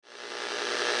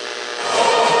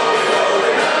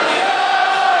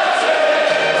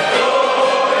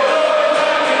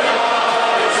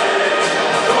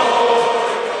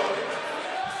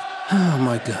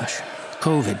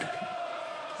COVID,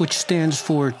 which stands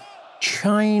for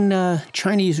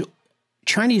Chinese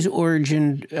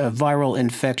origin viral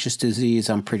infectious disease,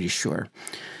 I'm pretty sure.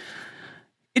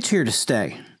 It's here to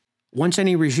stay. Once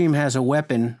any regime has a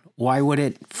weapon, why would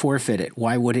it forfeit it?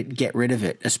 Why would it get rid of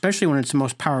it? Especially when it's the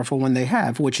most powerful one they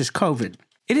have, which is COVID.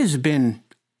 It has been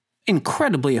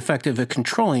incredibly effective at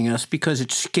controlling us because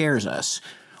it scares us.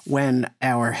 When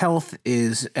our health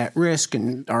is at risk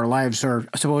and our lives are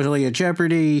supposedly at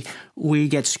jeopardy, we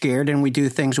get scared and we do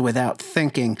things without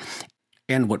thinking.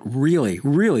 And what really,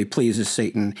 really pleases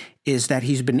Satan is that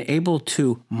he's been able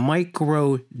to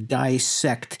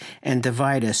micro-dissect and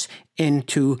divide us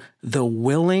into the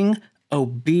willing,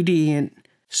 obedient,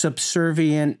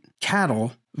 subservient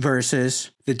cattle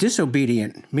versus the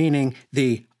disobedient, meaning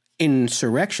the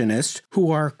insurrectionists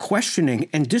who are questioning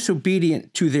and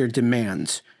disobedient to their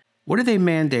demands. What are they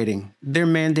mandating? They're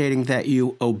mandating that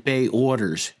you obey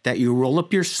orders, that you roll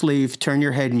up your sleeve, turn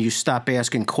your head, and you stop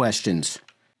asking questions.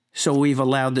 So we've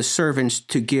allowed the servants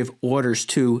to give orders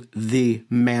to the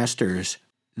masters.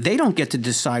 They don't get to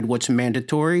decide what's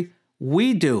mandatory.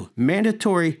 We do.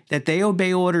 Mandatory that they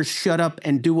obey orders, shut up,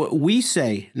 and do what we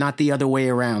say, not the other way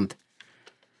around.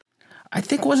 I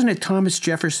think, wasn't it Thomas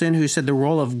Jefferson who said the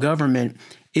role of government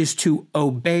is to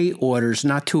obey orders,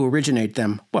 not to originate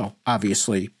them? Well,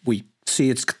 obviously, we see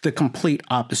it's the complete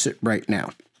opposite right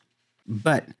now.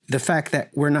 But the fact that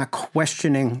we're not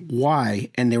questioning why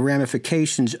and the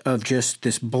ramifications of just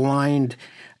this blind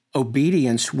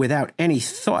obedience without any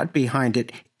thought behind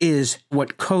it is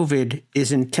what COVID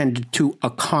is intended to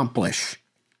accomplish.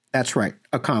 That's right,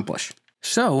 accomplish.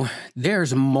 So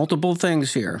there's multiple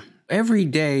things here. Every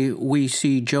day we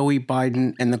see Joey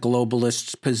Biden and the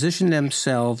globalists position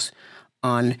themselves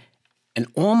on an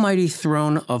almighty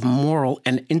throne of moral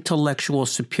and intellectual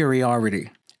superiority.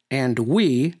 And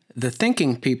we, the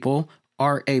thinking people,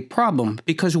 are a problem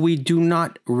because we do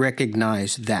not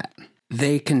recognize that.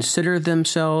 They consider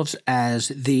themselves as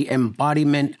the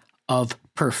embodiment of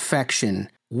perfection.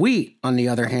 We, on the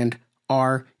other hand,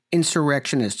 are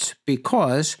insurrectionists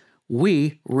because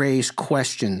we raise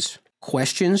questions.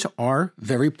 Questions are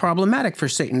very problematic for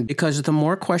Satan because the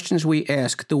more questions we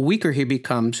ask, the weaker he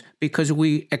becomes because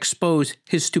we expose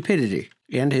his stupidity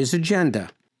and his agenda.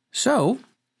 So,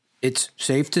 it's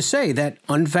safe to say that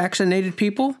unvaccinated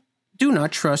people do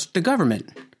not trust the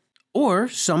government. Or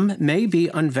some may be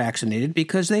unvaccinated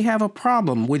because they have a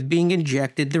problem with being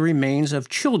injected the remains of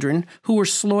children who were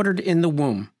slaughtered in the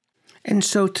womb. And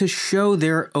so to show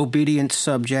their obedient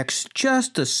subjects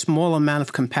just a small amount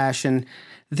of compassion,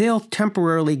 they'll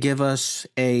temporarily give us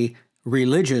a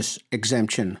religious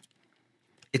exemption.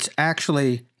 It's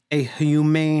actually a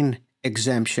humane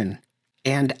exemption.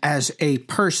 And as a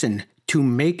person, to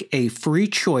make a free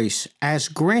choice as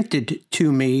granted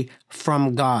to me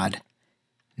from God,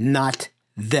 not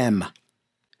them.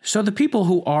 So the people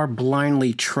who are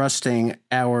blindly trusting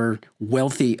our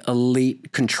wealthy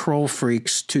elite control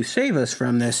freaks to save us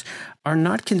from this are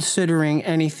not considering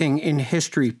anything in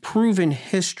history, proven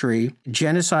history.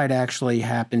 Genocide actually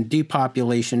happened,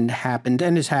 depopulation happened,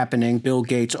 and is happening. Bill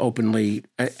Gates openly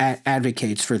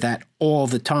advocates for that all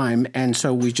the time, and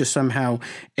so we just somehow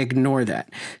ignore that.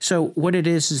 So what it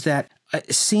is that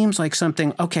it seems like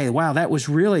something, okay, wow, that was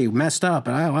really messed up,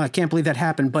 and I can't believe that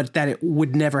happened, but that it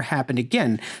would never happen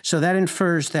again. So that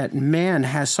infers that man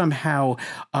has somehow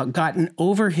gotten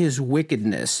over his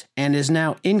wickedness and is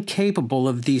now incapable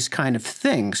of these kind of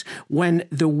things, when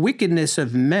the wickedness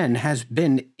of men has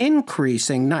been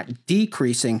increasing, not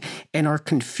decreasing, and our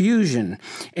confusion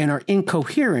and our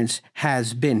incoherence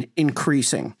has been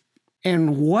increasing.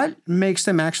 And what makes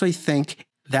them actually think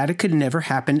that it could never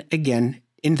happen again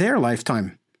in their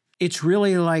lifetime? It's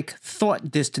really like thought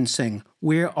distancing.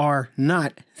 We are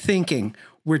not thinking.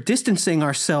 We're distancing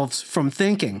ourselves from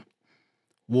thinking.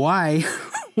 Why?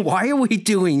 Why are we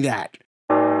doing that?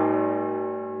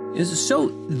 So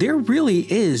there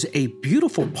really is a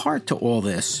beautiful part to all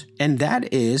this, and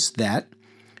that is that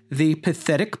the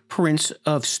pathetic prince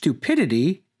of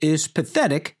stupidity is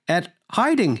pathetic at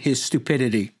hiding his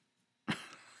stupidity.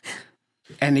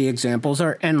 And the examples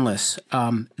are endless.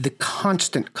 The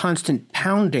constant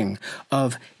pounding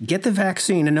of get the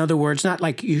vaccine. In other words, not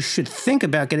like you should think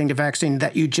about getting the vaccine,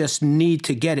 that you just need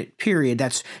to get it, period.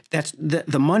 That's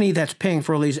the money that's paying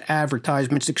for all these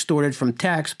advertisements extorted from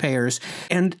taxpayers.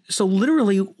 And so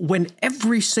literally when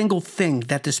every single thing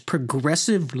that this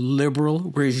progressive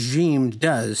liberal regime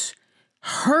does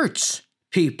hurts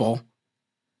people,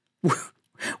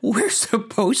 we're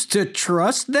supposed to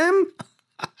trust them?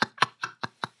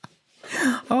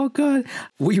 Oh, God.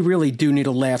 We really do need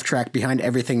a laugh track behind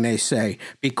everything they say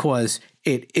because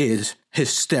it is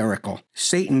hysterical.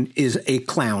 Satan is a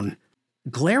clown.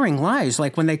 Glaring lies,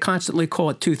 like when they constantly call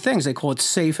it two things, they call it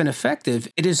safe and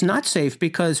effective. It is not safe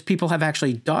because people have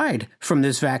actually died from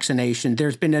this vaccination.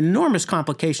 There's been enormous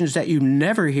complications that you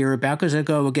never hear about because they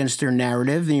go against their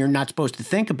narrative, and you're not supposed to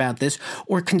think about this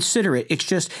or consider it. It's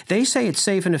just, they say it's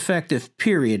safe and effective,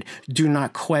 period. Do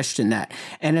not question that.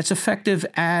 And it's effective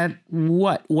at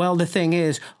what? Well, the thing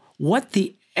is, what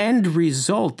the end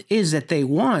result is that they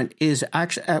want is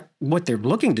actually what they're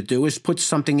looking to do is put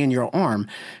something in your arm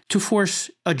to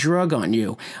force a drug on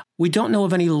you. We don't know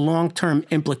of any long-term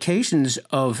implications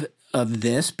of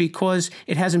this because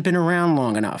it hasn't been around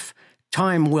long enough.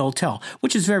 Time will tell,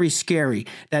 which is very scary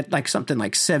that something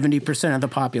like 70% of the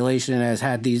population has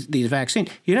had these vaccines.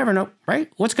 You never know, right?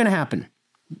 What's going to happen?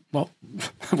 Well,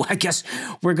 I guess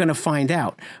we're going to find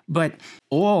out. But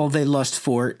all they lust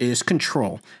for is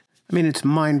control. I mean, it's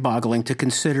mind-boggling to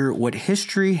consider what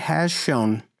history has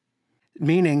shown,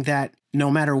 meaning that no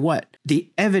matter what, the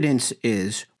evidence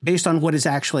is, based on what is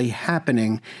actually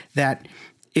happening, that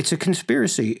it's a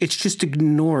conspiracy. It's just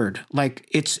ignored.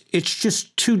 It's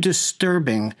just too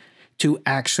disturbing to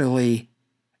actually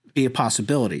be a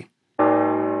possibility.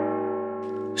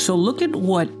 So look at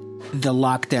what the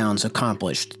lockdowns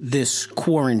accomplished, this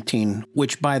quarantine,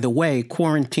 which, by the way,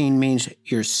 quarantine means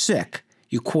you're sick.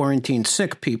 You quarantine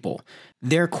sick people.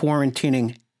 They're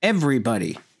quarantining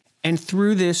everybody. And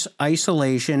through this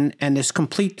isolation and this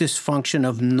complete dysfunction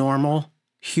of normal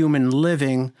human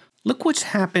living, look what's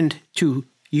happened to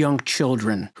young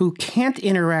children who can't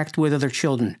interact with other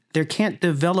children. They can't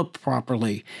develop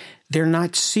properly. They're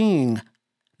not seeing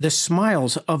the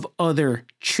smiles of other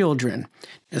children.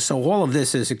 And so all of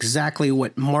this is exactly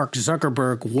what Mark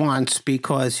Zuckerberg wants,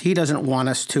 because he doesn't want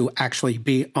us to actually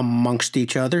be amongst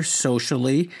each other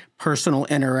socially, personal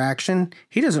interaction.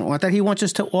 He doesn't want that. He wants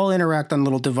us to all interact on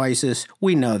little devices.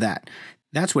 We know that.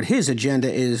 That's what his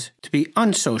agenda is, to be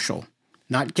unsocial,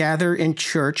 not gather in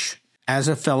church as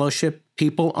a fellowship,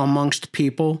 people amongst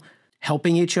people,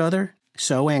 helping each other.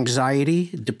 So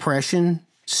anxiety, depression,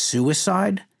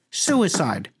 suicide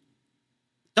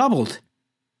doubled.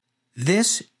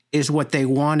 This is what they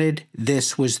wanted.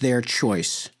 This was their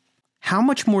choice. How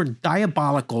much more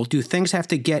diabolical do things have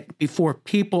to get before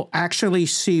people actually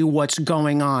see what's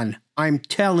going on? I'm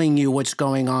telling you what's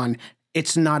going on.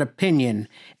 It's not opinion.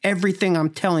 Everything I'm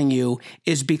telling you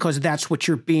is because that's what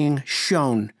you're being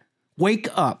shown. Wake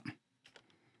up.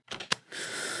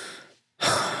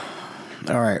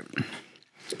 All right.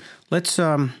 Let's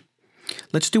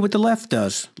do what the left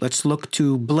does. Let's look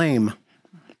to blame.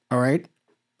 All right?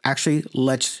 Actually,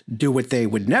 let's do what they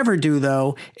would never do,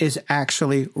 though, is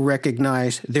actually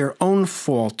recognize their own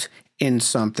fault in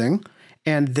something.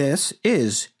 And this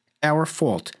is our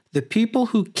fault. The people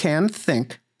who can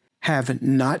think have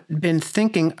not been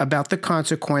thinking about the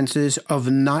consequences of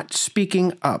not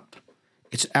speaking up.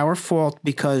 It's our fault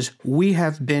because we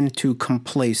have been too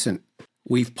complacent.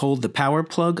 We've pulled the power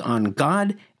plug on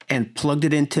God and plugged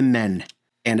it into men.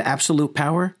 And absolute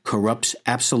power corrupts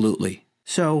absolutely.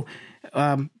 So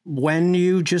when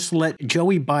you just let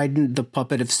Joey Biden, the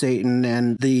puppet of Satan,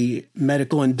 and the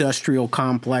medical industrial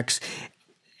complex,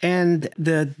 and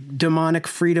the demonic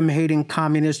freedom-hating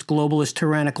communist, globalist,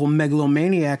 tyrannical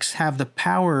megalomaniacs have the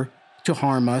power to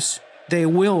harm us, they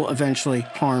will eventually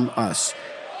harm us.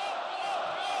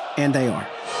 And they are.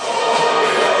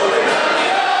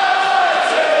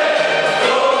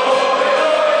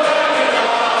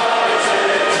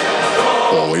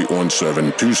 Call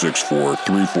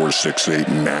 817-264-3468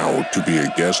 now to be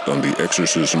a guest on the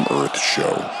Exorcism Earth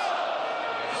show.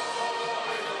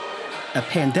 A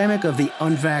pandemic of the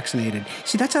unvaccinated.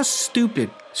 See, that's how stupid,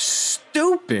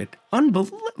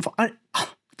 unbelievable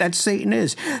that Satan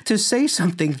is. To say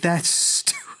something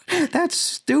that's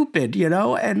stupid, you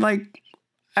know? And oh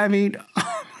my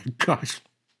gosh.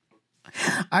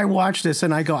 I watch this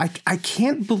and I go, I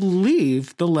can't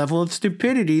believe the level of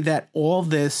stupidity that all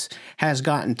this has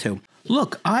gotten to.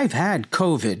 Look, I've had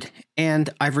COVID and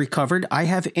I've recovered. I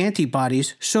have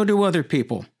antibodies. So do other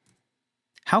people.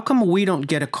 How come we don't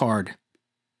get a card?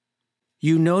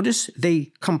 You notice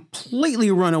they completely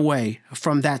run away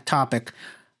from that topic.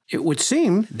 It would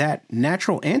seem that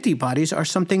natural antibodies are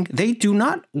something they do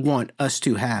not want us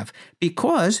to have,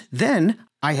 because then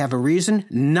I have a reason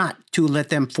not to let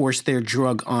them force their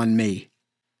drug on me.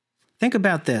 Think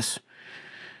about this.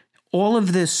 All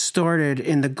of this started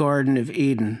in the Garden of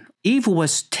Eden. Eve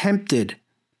was tempted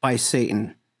by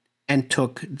Satan and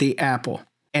took the apple,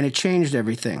 and it changed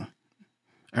everything.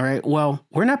 All right, well,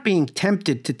 we're not being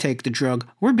tempted to take the drug.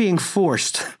 We're being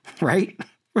forced, right?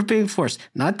 We're being forced.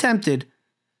 Not tempted,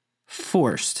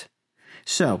 forced.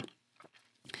 So,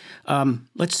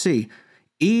 Let's see.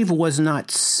 Eve was not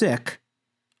sick,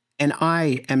 and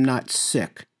I am not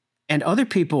sick. And other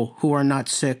people who are not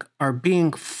sick are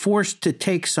being forced to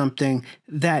take something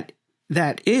that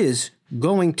is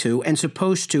going to and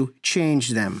supposed to change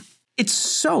them. It's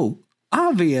so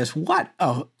obvious. What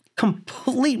a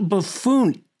complete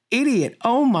buffoon idiot.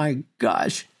 Oh my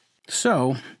gosh.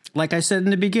 So, like I said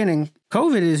in the beginning,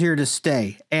 COVID is here to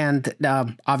stay. And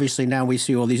obviously now we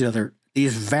see all these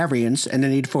variants and the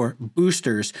need for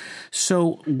boosters.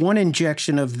 So one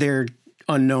injection of their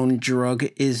unknown drug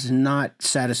is not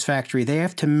satisfactory. They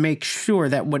have to make sure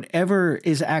that whatever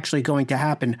is actually going to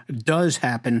happen does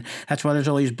happen. That's why there's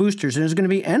all these boosters. And there's going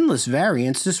to be endless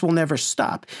variants. This will never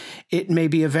stop. It may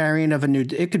be a variant of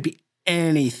it could be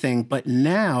anything, but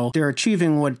now they're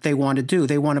achieving what they want to do.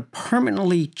 They want to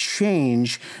permanently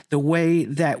change the way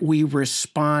that we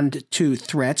respond to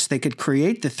threats. They could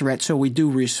create the threat so we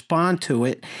do respond to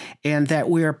it, and that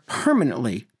we are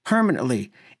permanently,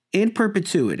 in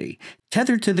perpetuity,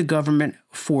 tethered to the government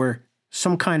for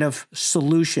some kind of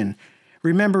solution.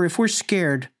 Remember, if we're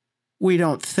scared, we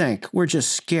don't think. We're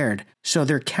just scared. So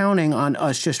they're counting on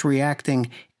us just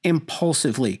reacting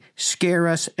impulsively. Scare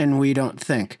us and we don't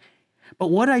think. But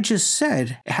what I just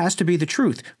said has to be the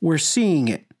truth. We're seeing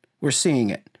it.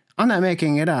 I'm not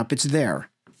making it up. It's there.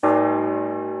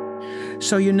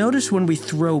 So you notice when we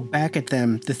throw back at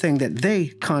them the thing that they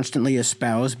constantly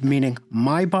espouse, meaning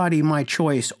my body, my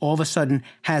choice, all of a sudden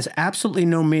has absolutely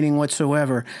no meaning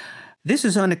whatsoever. This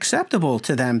is unacceptable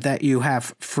to them that you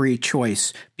have free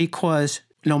choice, because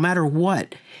no matter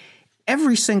what,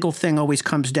 every single thing always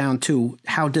comes down to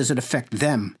how does it affect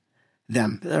them.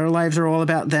 Their lives are all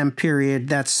about them, period.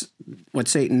 That's what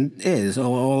Satan is,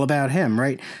 all about him,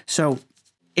 right? So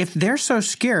if they're so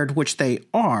scared, which they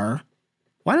are,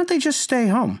 why don't they just stay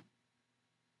home?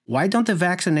 Why don't the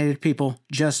vaccinated people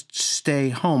just stay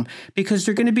home? Because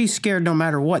they're going to be scared no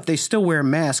matter what. They still wear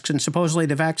masks, and supposedly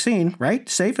the vaccine, right?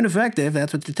 Safe and effective,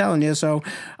 that's what they're telling you. So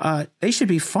they should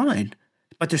be fine.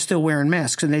 But they're still wearing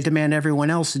masks, and they demand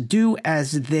everyone else do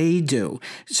as they do.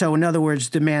 So in other words,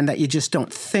 demand that you just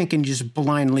don't think and just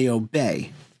blindly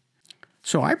obey.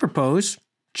 So I propose,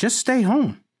 just stay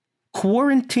home.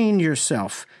 Quarantine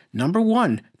yourself. Number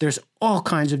one, there's all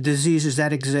kinds of diseases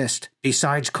that exist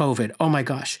besides COVID. Oh my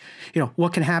gosh.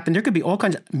 What can happen? There could be all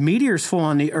kinds of meteors fall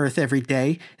on the earth every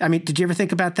day. I mean, did you ever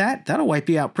think about that? That'll wipe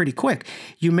you out pretty quick.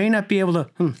 You may not be able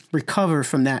to recover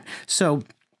from that. So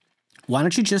why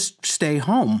don't you just stay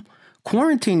home?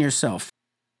 Quarantine yourself.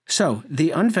 So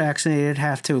the unvaccinated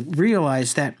have to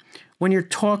realize that when you're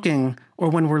talking or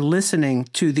when we're listening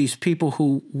to these people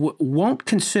who won't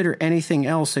consider anything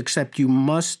else except you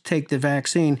must take the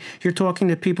vaccine, you're talking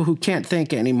to people who can't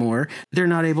think anymore. They're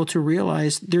not able to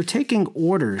realize they're taking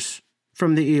orders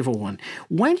from the evil one.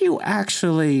 When you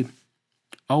actually,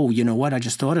 you know what? I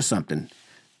just thought of something.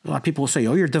 A lot of people will say,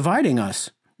 you're dividing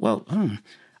us. Well,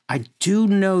 we do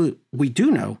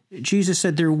know, Jesus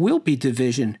said there will be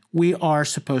division. We are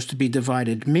supposed to be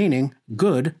divided, meaning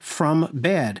good from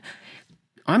bad.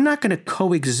 I'm not going to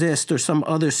coexist or some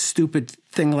other stupid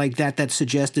thing like that that's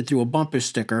suggested through a bumper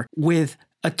sticker with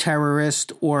a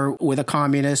terrorist or with a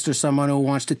communist or someone who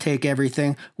wants to take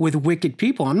everything with wicked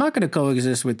people. I'm not going to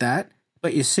coexist with that.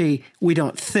 But you see, we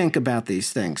don't think about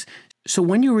these things. So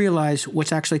when you realize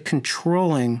what's actually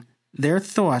controlling their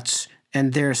thoughts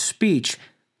and their speech,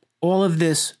 all of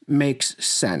this makes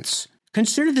sense.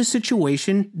 Consider the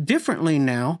situation differently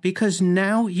now, because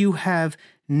now you have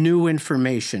new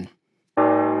information.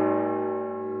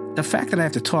 The fact that I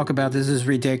have to talk about this is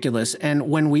ridiculous. And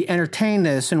when we entertain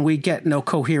this and we get no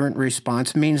coherent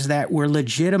response means that we're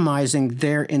legitimizing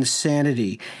their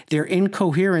insanity, their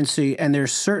incoherency, and they're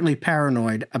certainly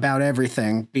paranoid about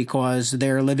everything because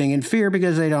they're living in fear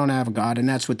because they don't have God. And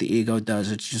that's what the ego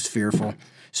does. It's just fearful.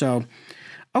 So,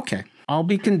 okay. I'll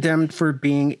be condemned for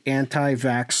being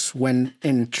anti-vax when,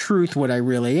 in truth, what I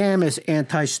really am is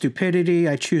anti-stupidity.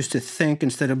 I choose to think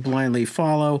instead of blindly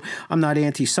follow. I'm not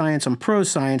anti-science. I'm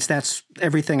pro-science. That's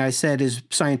everything I said is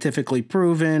scientifically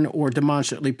proven or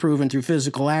demonstrably proven through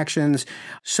physical actions.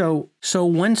 So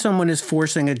when someone is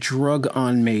forcing a drug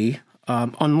on me,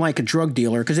 unlike a drug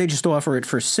dealer, because they just offer it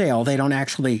for sale, they don't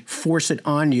actually force it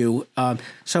on you.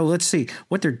 So let's see.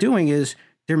 What they're doing is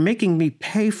they're making me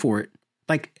pay for it.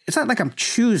 It's not like I'm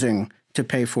choosing to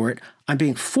pay for it. I'm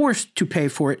being forced to pay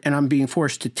for it, and I'm being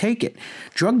forced to take it.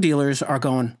 Drug dealers are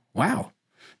going, wow,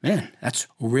 man, that's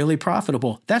really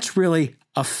profitable. That's really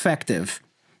effective.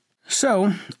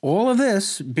 So all of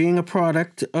this being a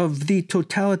product of the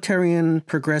totalitarian,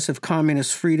 progressive,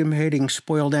 communist, freedom-hating,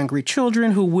 spoiled, angry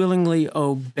children who willingly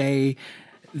obey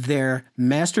their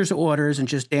master's orders and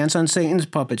just dance on Satan's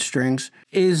puppet strings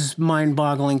is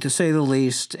mind-boggling, to say the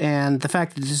least. And the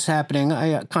fact that this is happening,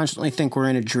 I constantly think we're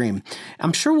in a dream.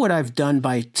 I'm sure what I've done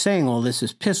by saying all this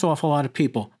is piss off a lot of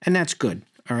people, and that's good.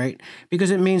 All right,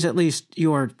 because it means at least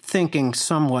you're thinking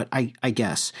somewhat, I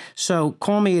guess. So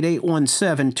call me at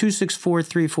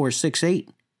 817-264-3468,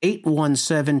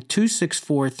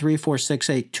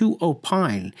 817-264-3468 to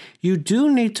opine. You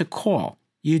do need to call.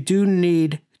 You do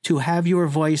need to have your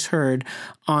voice heard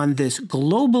on this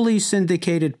globally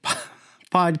syndicated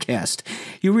podcast.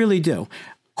 You really do.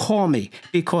 Call me,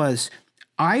 because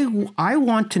I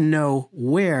want to know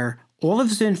where all of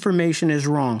this information is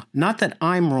wrong. Not that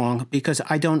I'm wrong, because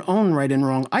I don't own right and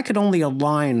wrong. I could only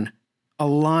align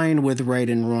with right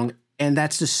and wrong, and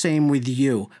that's the same with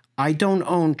you. I don't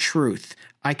own truth.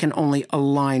 I can only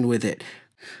align with it.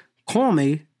 Call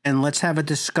me and let's have a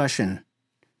discussion.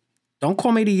 Don't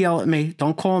call me to yell at me.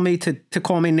 Don't call me to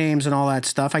call me names and all that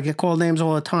stuff. I get called names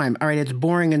all the time. All right, it's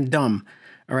boring and dumb.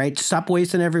 All right, stop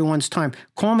wasting everyone's time.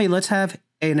 Call me. Let's have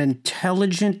an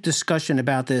intelligent discussion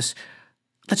about this.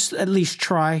 Let's at least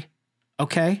try,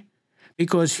 okay?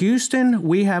 Because Houston,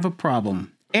 we have a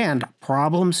problem, and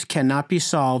problems cannot be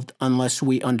solved unless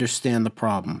we understand the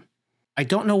problem. I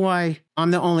don't know why I'm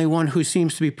the only one who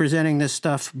seems to be presenting this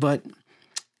stuff, but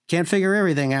can't figure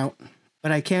everything out.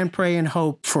 But I can pray and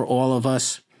hope for all of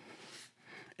us,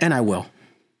 and I will.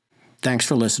 Thanks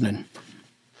for listening.